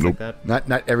 Things like that.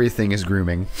 Not everything is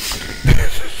grooming.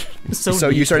 So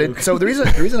you started. So the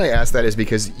reason I asked that is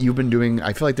because you've been doing.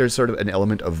 I feel like there's sort of an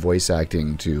element of voice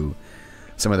acting to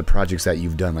some of the projects that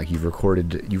you've done. Like you've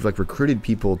recruited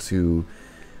people to,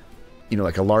 you know,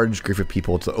 like a large group of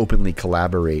people to openly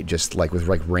collaborate, just like with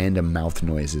like random mouth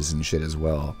noises and shit as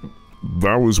well.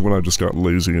 That was when I just got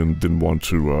lazy and didn't want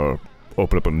to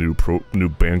open up a new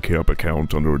Bandcamp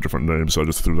account under a different name, so I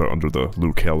just threw that under the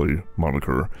Luke Kelly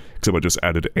moniker. Except I just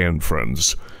added "and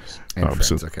friends."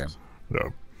 Okay. Yeah.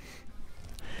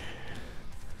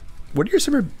 What are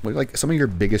some of your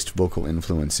biggest vocal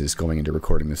influences going into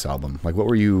recording this album? Like, what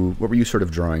were you sort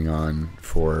of drawing on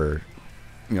for?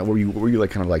 You know, what were you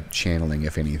like kind of like channeling,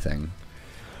 if anything?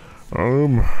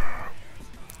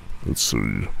 Let's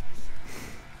see.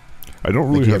 I don't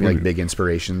really do you have any any like big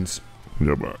inspirations.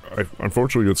 Yeah, but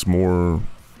unfortunately, it's more.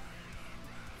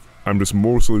 I'm just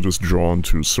mostly just drawn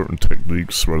to certain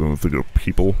techniques rather than think of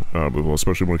people,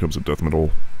 especially when it comes to death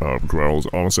metal growls.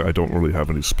 Honestly, I don't really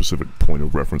have any specific point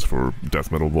of reference for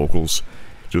death metal vocals.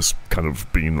 Just kind of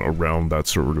being around that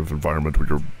sort of environment where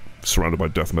you're surrounded by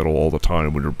death metal all the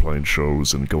time when you're playing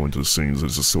shows and going to scenes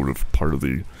is just sort of part of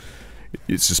the.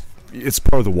 It's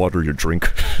part of the water you drink.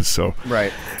 So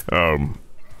right.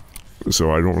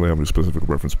 So I don't really have any specific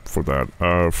reference for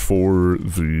that. For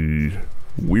the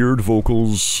weird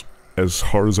vocals, as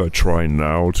hard as I try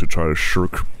now to try to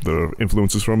shirk the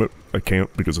influences from it, I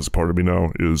can't because it's part of me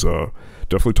now, is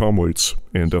definitely Tom Waits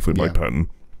and definitely Mike Patton.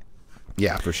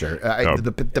 Yeah, for sure. I think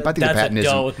that's the Pattonism, a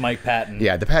dough with Mike Patton.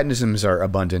 Yeah, the Pattonisms are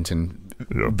abundant and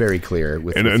very clear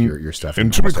with your stuff.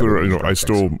 And to be clear, you know, I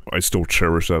still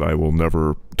cherish that. I will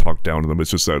never talk down to them.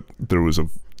 It's just that there was a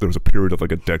period of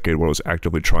like a decade where I was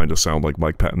actively trying to sound like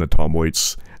Mike Patton and Tom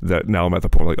Waits. That now I'm at the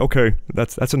point like, okay,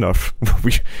 that's enough.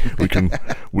 we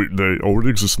they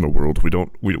already exist in the world. We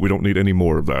don't need any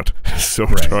more of that. So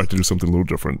I'm trying to do something a little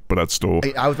different. But that's still.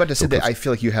 I was about to say that I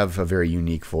feel like you have a very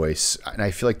unique voice, and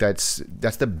I feel like that's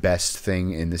the best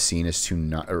thing in the scene is to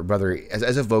not, or rather,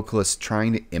 as a vocalist,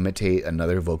 trying to imitate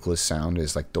another vocalist sound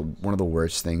is like one of the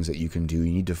worst things that you can do.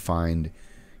 You need to find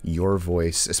your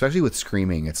voice, especially with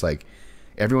screaming. It's like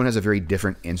everyone has a very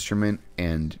different instrument,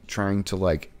 and trying to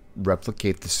like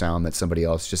replicate the sound that somebody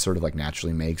else just sort of like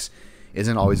naturally makes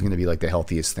isn't always going to be like the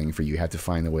healthiest thing for you. You have to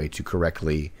find the way to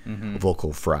correctly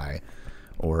vocal fry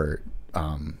or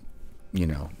you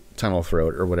know, tunnel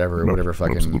throat or whatever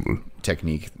fucking absolutely.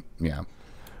 Technique. Yeah.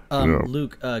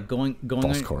 Luke, going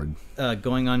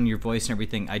on your voice and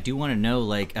everything, I do want to know,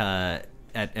 like,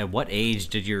 at what age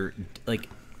did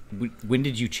when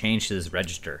did you change to this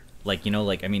register? Like, you know,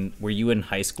 like, I mean, were you in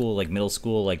high school, like middle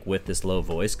school, like with this low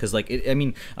voice? Because, like,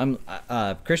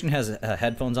 Christian has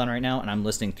headphones on right now, and I'm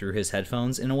listening through his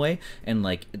headphones in a way, and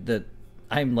like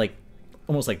I'm like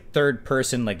almost like third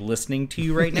person, like listening to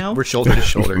you right now. We're shoulder to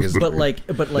shoulder, but like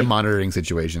the monitoring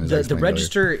situation is the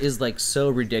register is like so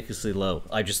ridiculously low.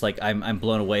 I just like I'm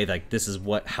blown away. Like, this is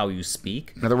how you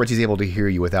speak. In other words, he's able to hear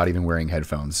you without even wearing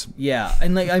headphones. Yeah,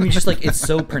 and like, I mean, just like it's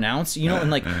so pronounced, you know.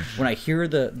 And like when I hear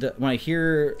this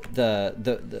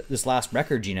last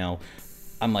record, you know,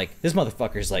 I'm like, this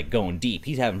motherfucker's like going deep.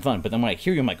 He's having fun. But then when I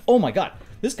hear you, I'm like, oh my god,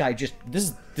 this guy just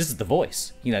this is the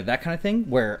voice. You know, that kind of thing.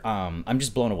 Where I'm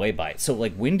just blown away by it. So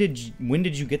like, when did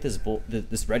you get this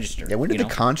register? Yeah, when did the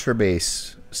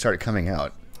contrabass start coming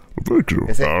out? Well, thank you.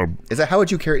 Is that how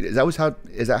would you is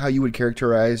that how you would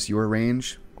characterize your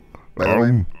range? By the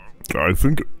way, I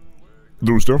think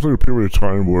there was definitely a period of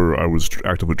time where I was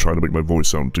actively trying to make my voice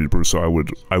sound deeper. So I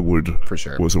would for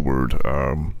sure. What's the word?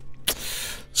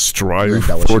 Strive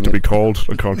for it to be called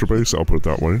a contrabass. I'll put it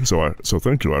that way. So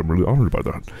thank you. I'm really honored by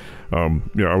that.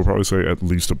 Yeah, I would probably say at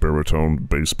least a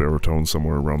bass baritone,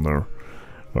 somewhere around there.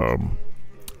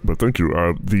 But thank you.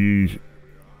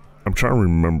 I'm trying to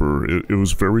remember. It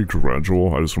was very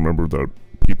gradual. I just remember that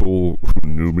people who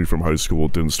knew me from high school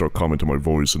didn't start commenting my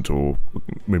voice until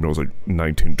maybe I was like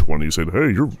 19, 20, saying,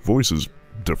 "Hey, your voice is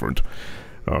different."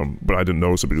 But I didn't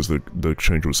notice it because the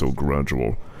change was so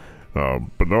gradual.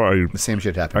 But no, the same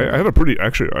shit happened. I had a pretty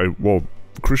well,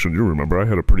 Christian, you remember I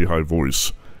had a pretty high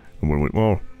voice, and when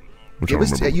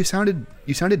you sounded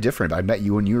different. I met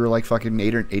you when you were like fucking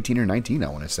 18 or 19. I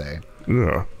want to say.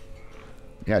 Yeah.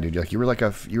 Yeah, dude. Like you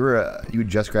had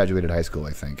just graduated high school,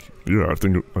 I think. Yeah, I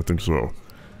think so.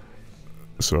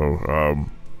 So,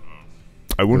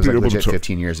 I wouldn't be able to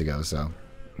 15 years ago. So.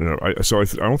 Yeah, I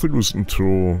don't think it was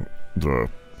until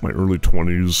my early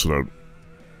 20s that.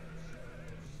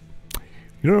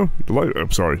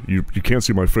 I'm sorry, you can't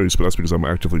see my face, but that's because I'm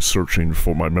actively searching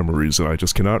for my memories, and I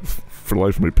just cannot, for the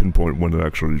life of me, pinpoint when it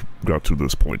actually got to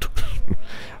this point.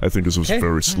 I think this was a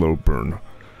very slow burn.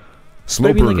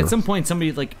 But I mean, like, at some point,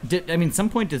 somebody, like, did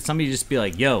somebody just be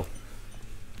like, yo,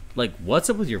 like, what's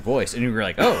up with your voice? And you were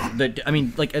like, oh,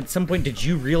 like, at some point, did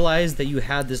you realize that you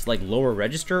had this, like, lower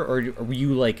register, or were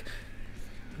you, like,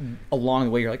 along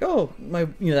the way, you're like, oh,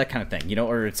 that kind of thing, you know?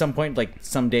 Or at some point, like,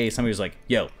 someday, somebody was like,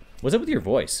 yo, what's up with your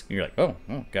voice? And you're like, oh,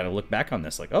 gotta look back on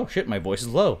this. Like, oh, shit, my voice is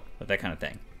low. That kind of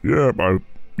thing. Yeah,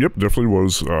 definitely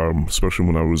was, especially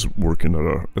when I was working at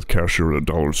a cashier at a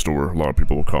dollar store. A lot of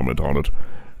people will comment on it.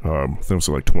 I think it was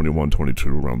like 21,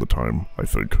 22 around the time, I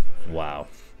think. Wow.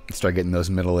 Start getting those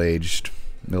middle-aged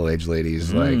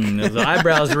ladies, like... Those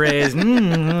eyebrows raised. What's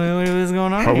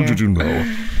going on How here? did you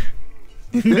know?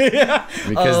 Because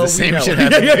the same shit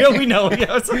happened. Yeah, we know.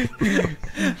 Yeah,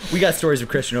 we got stories of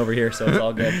Christian over here, so it's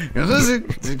all good.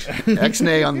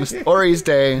 X-nay on the stories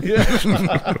day.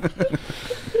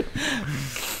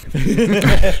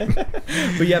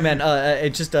 But yeah, man,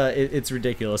 it's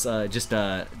ridiculous. To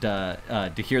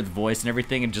hear the voice and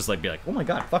everything, and just like be like, oh my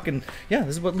god, fucking yeah,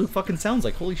 this is what Luke fucking sounds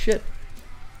like. Holy shit.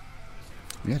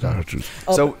 Yeah.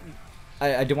 So.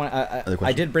 I do want.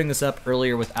 I did bring this up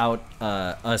earlier without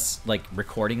us like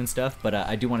recording and stuff, but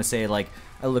I do want to say, like,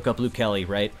 I look up Luke Kelly,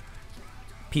 right?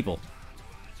 People,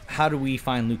 how do we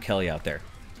find Luke Kelly out there?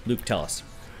 Luke, tell us.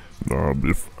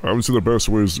 If I would say the best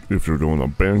way is if you're going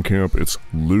on Bandcamp, it's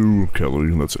Lou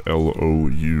Kelly, and that's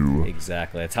Lou.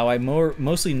 Exactly. That's how I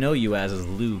mostly know you as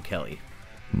Lou Kelly.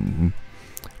 Mm-hmm.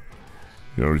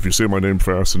 You know, if you say my name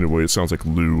fast anyway, it sounds like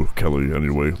Lou Kelly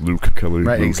anyway. Luke Kelly.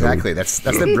 Right, Lou exactly. Kelly. That's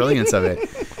the brilliance of it.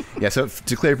 Yeah, so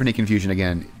to clear up any confusion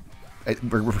again,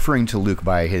 we're referring to Luke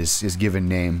by his given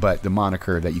name, but the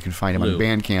moniker that you can find him on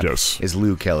Bandcamp is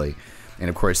Lou Kelly. And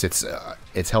of course, it's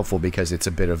helpful because it's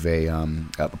a bit of a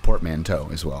portmanteau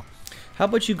as well. How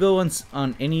about you go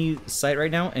on any site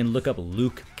right now and look up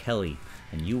Luke Kelly,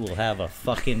 and you will have a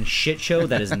fucking shit show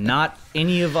that is not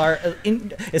any of our.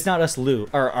 It's not us, Lou,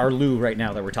 our Lou right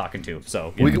now that we're talking to.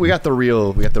 So we got the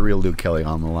real Luke Kelly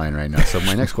on the line right now. So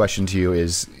my next question to you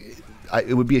is,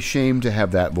 it would be a shame to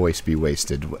have that voice be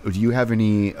wasted. Do you have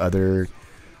any other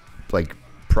like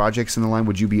projects in the line?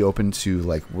 Would you be open to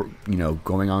like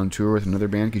going on tour with another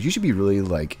band? Because you should be really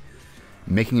like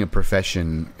making a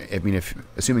profession. I mean, if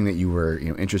assuming that you were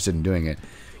interested in doing it,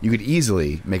 you could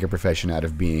easily make a profession out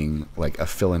of being like a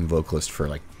fill-in vocalist for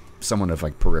like someone of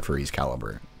like Periphery's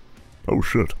caliber. Oh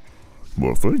shit.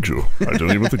 Well, thank you. I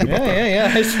didn't even think about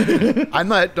that. Yeah. I'm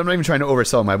not even trying to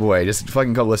oversell my boy. Just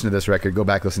fucking go listen to this record. Go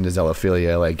back, listen to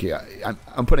Zelophilia. Like,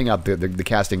 I'm putting out the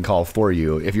casting call for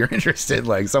you. If you're interested,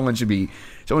 like, someone should be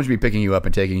picking you up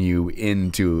and taking you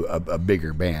into a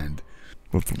bigger band.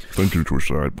 Well, thank you,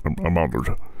 Trisha. I'm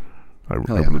honored. I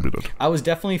really did it. I was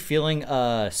definitely feeling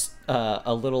a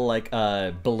little like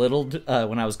belittled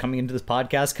when I was coming into this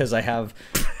podcast because I have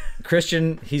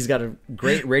Christian. He's got a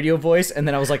great radio voice, and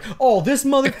then I was like, "Oh, this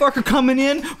motherfucker coming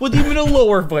in with even a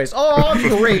lower voice. Oh,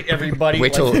 great, everybody!"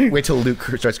 Wait till Luke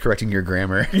starts correcting your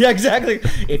grammar. Yeah, exactly.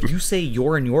 If you say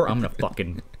 "your" and "your," I'm gonna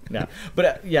fucking. Yeah,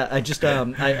 but yeah, I just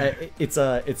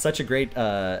it's such a great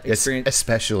experience,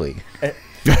 especially.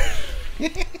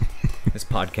 This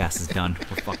podcast is done.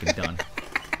 We're fucking done.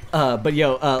 But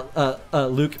yo,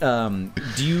 Luke,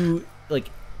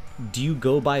 do you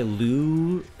go by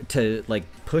Lou to like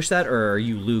push that, or are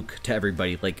you Luke to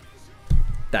everybody, like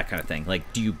that kind of thing?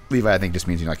 Like, do you Levi? I think just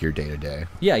means like your day to day.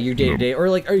 Yeah, your day to day, or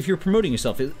like, or if you're promoting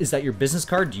yourself, is that your business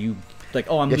card? Do you like,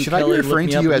 oh, I'm Yeah, Luke should Kelly, I be referring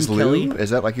to you as Lou? Kelly? Is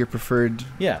that like your preferred?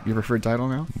 Yeah, your preferred title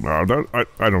now? No,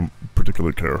 I don't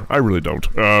particularly care. I really don't.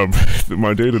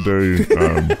 My day to day.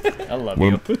 I love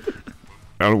you.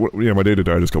 Yeah, my day to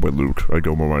day, I just go by Luke. I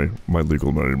go by my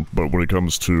legal name. But when it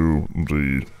comes to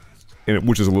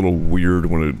which is a little weird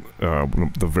when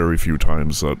the very few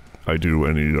times that I do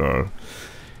any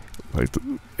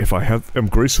if I am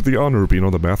graced with the honor of being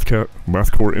on the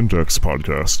Mathcore Index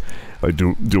podcast,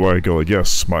 do I go like,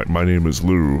 yes, my name is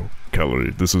Lou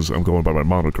Kelly. I'm going by my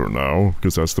moniker now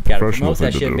because that's the professional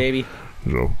thing to do. Baby.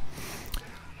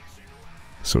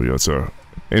 So yeah, it's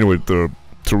anyway.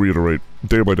 To reiterate,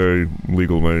 day by day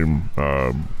legal name.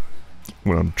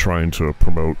 When I'm trying to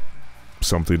promote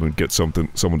something and get someone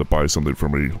to buy something for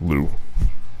me, Lou.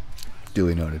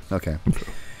 Duly noted. Okay.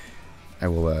 I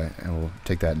will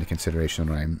take that into consideration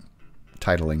when I'm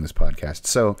titling this podcast.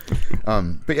 So,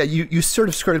 but yeah, you sort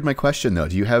of skirted my question though.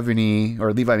 Do you have any,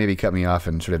 or Levi maybe cut me off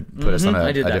and sort of put us on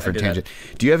a different tangent.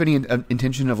 Do you have any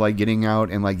intention of like getting out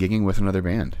and like gigging with another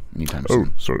band anytime soon?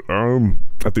 Oh, sorry.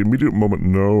 At the immediate moment,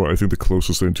 no. I think the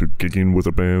closest thing to gigging with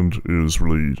a band is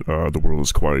really The World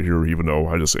Is Quiet Here, even though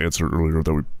I just answered earlier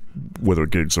that whether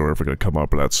gigs are ever going to come up,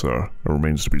 that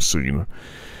remains to be seen.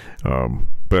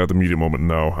 But at the immediate moment,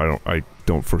 no, I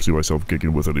don't foresee myself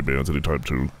gigging with any bands anytime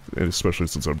soon, and especially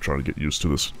since I'm trying to get used to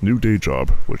this new day job,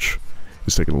 which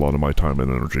is taking a lot of my time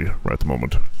and energy right at the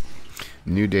moment.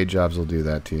 New day jobs will do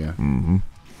that to you. Mm-hmm.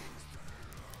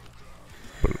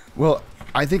 Well,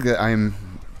 I think that I'm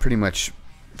pretty much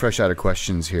fresh out of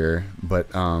questions here, but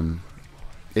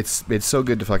it's so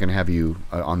good to fucking have you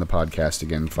on the podcast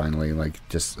again finally. Like,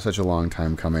 just such a long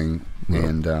time coming, yeah.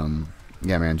 And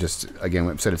yeah, man, just again,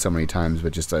 I've said it so many times,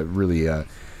 but just a really a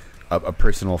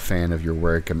personal fan of your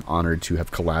work. I'm honored to have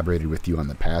collaborated with you on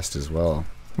the past as well.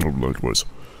 Oh, likewise.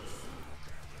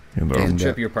 And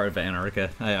Trip, you're part of Antarctica.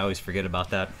 I always forget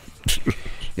about that.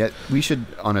 Yeah, we should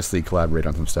honestly collaborate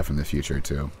on some stuff in the future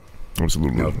too.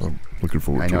 Absolutely. I'm looking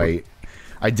forward to it.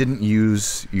 I didn't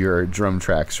use your drum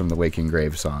tracks from the Waking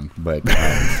Grave song, but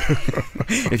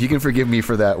if you can forgive me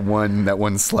for that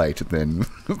one slight, then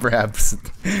perhaps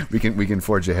we can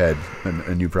forge ahead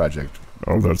a new project.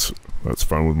 Oh, that's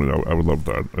fine with me. I would love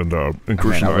that. And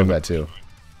Christian, I love that too.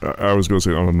 I was going to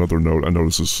say on another note, I know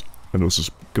this is going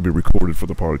to be recorded for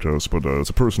the podcast, but as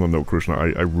a personal note, Christian,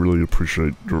 I really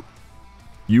appreciate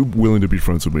you willing to be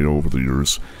friends with me over the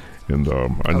years, and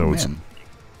I know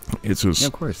it's just, yeah,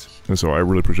 of course. And so I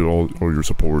really appreciate all your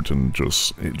support and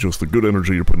just the good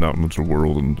energy you're putting out into the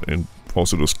world, and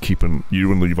also just keeping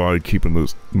you and Levi keeping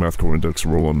the Mathcore Index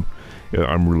rolling. Yeah,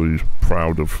 I'm really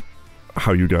proud of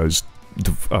how you guys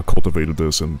cultivated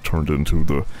this and turned it into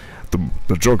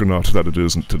the juggernaut that it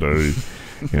is today.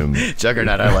 And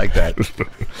juggernaut, I like that.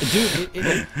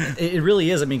 Dude, it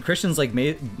really is. I mean, Christian's like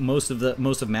most of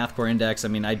Mathcore Index. I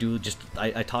mean, I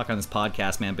talk on this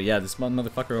podcast, man. But yeah, this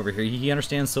motherfucker over here, he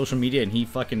understands social media, and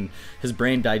his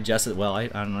brain digests it well. I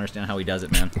don't understand how he does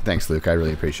it, man. Thanks, Luke. I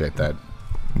really appreciate that.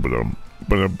 But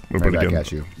again,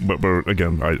 at you. But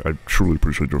again, I truly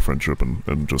appreciate your friendship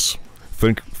and just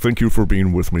thank you for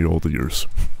being with me all the years.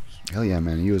 Hell yeah,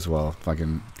 man. You as well.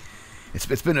 Fucking.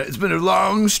 It's been a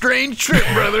long, strange trip,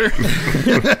 brother.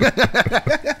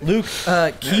 Luke,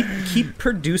 keep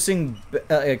producing,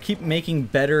 keep making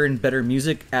better and better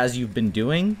music as you've been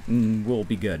doing, and we'll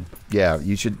be good. Yeah,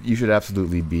 you should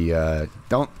absolutely be.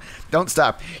 Don't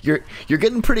stop. You're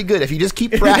getting pretty good if you just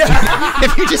keep practicing.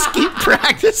 If you just keep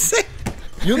practicing.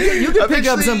 You can pick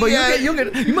up some, but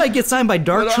you might get signed by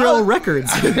Dark Trail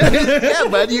Records. Yeah,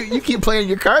 bud, you keep playing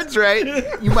your cards right.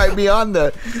 You might be on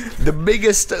the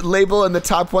biggest label in the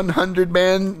top 100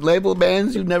 label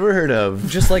bands you've never heard of.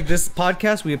 Just like this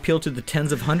podcast, we appeal to the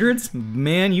tens of hundreds.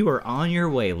 Man, you are on your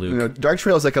way, Luke. You know, Dark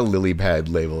Trail is like a lily pad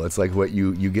label. It's like what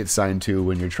you get signed to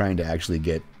when you're trying to actually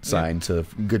get signed to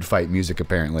Good Fight Music,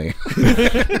 apparently.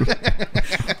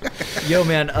 Yo,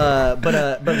 man,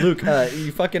 but Luke,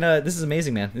 you fucking this is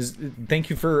amazing, man. Thank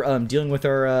you for dealing with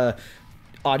our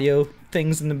audio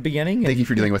things in the beginning. Thank you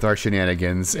for dealing with our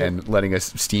shenanigans and letting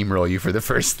us steamroll you for the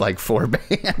first 4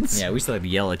 bands. Yeah, we still have to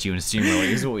yell at you and steamroll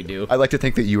you. Is what we do. I like to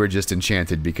think that you were just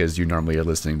enchanted because you normally are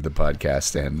listening to the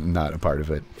podcast and not a part of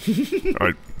it.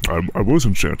 I was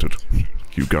enchanted.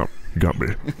 You got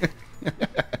me.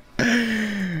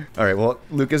 All right, well,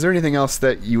 Luke, is there anything else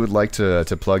that you would like to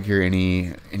plug here?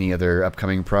 Any other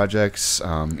upcoming projects?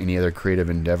 Any other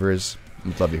creative endeavors?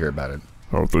 We'd love to hear about it.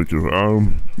 Oh, thank you.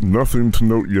 Nothing to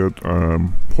note yet.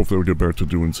 Hopefully I'll get back to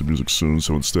doing some music soon,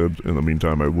 so instead, in the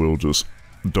meantime, I will just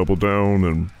double down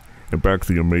and back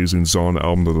the amazing Zon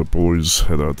album that the boys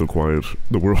had the world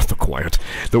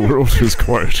is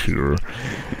quiet here.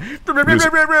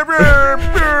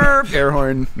 Air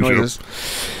horn noises.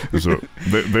 So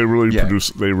they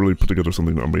really put together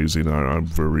something amazing. I'm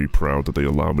very proud that they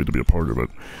allowed me to be a part of it.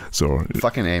 So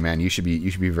fucking A, man, you should be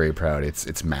very proud.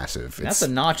 It's massive. That's a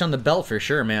notch on the belt for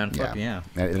sure, man. Fuck yeah.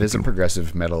 It is a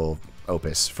progressive metal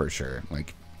opus for sure.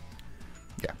 Like,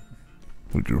 yeah.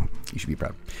 Thank you. You should be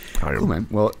proud. Cool, man.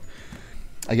 Well,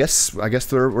 I guess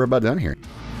we're about done here.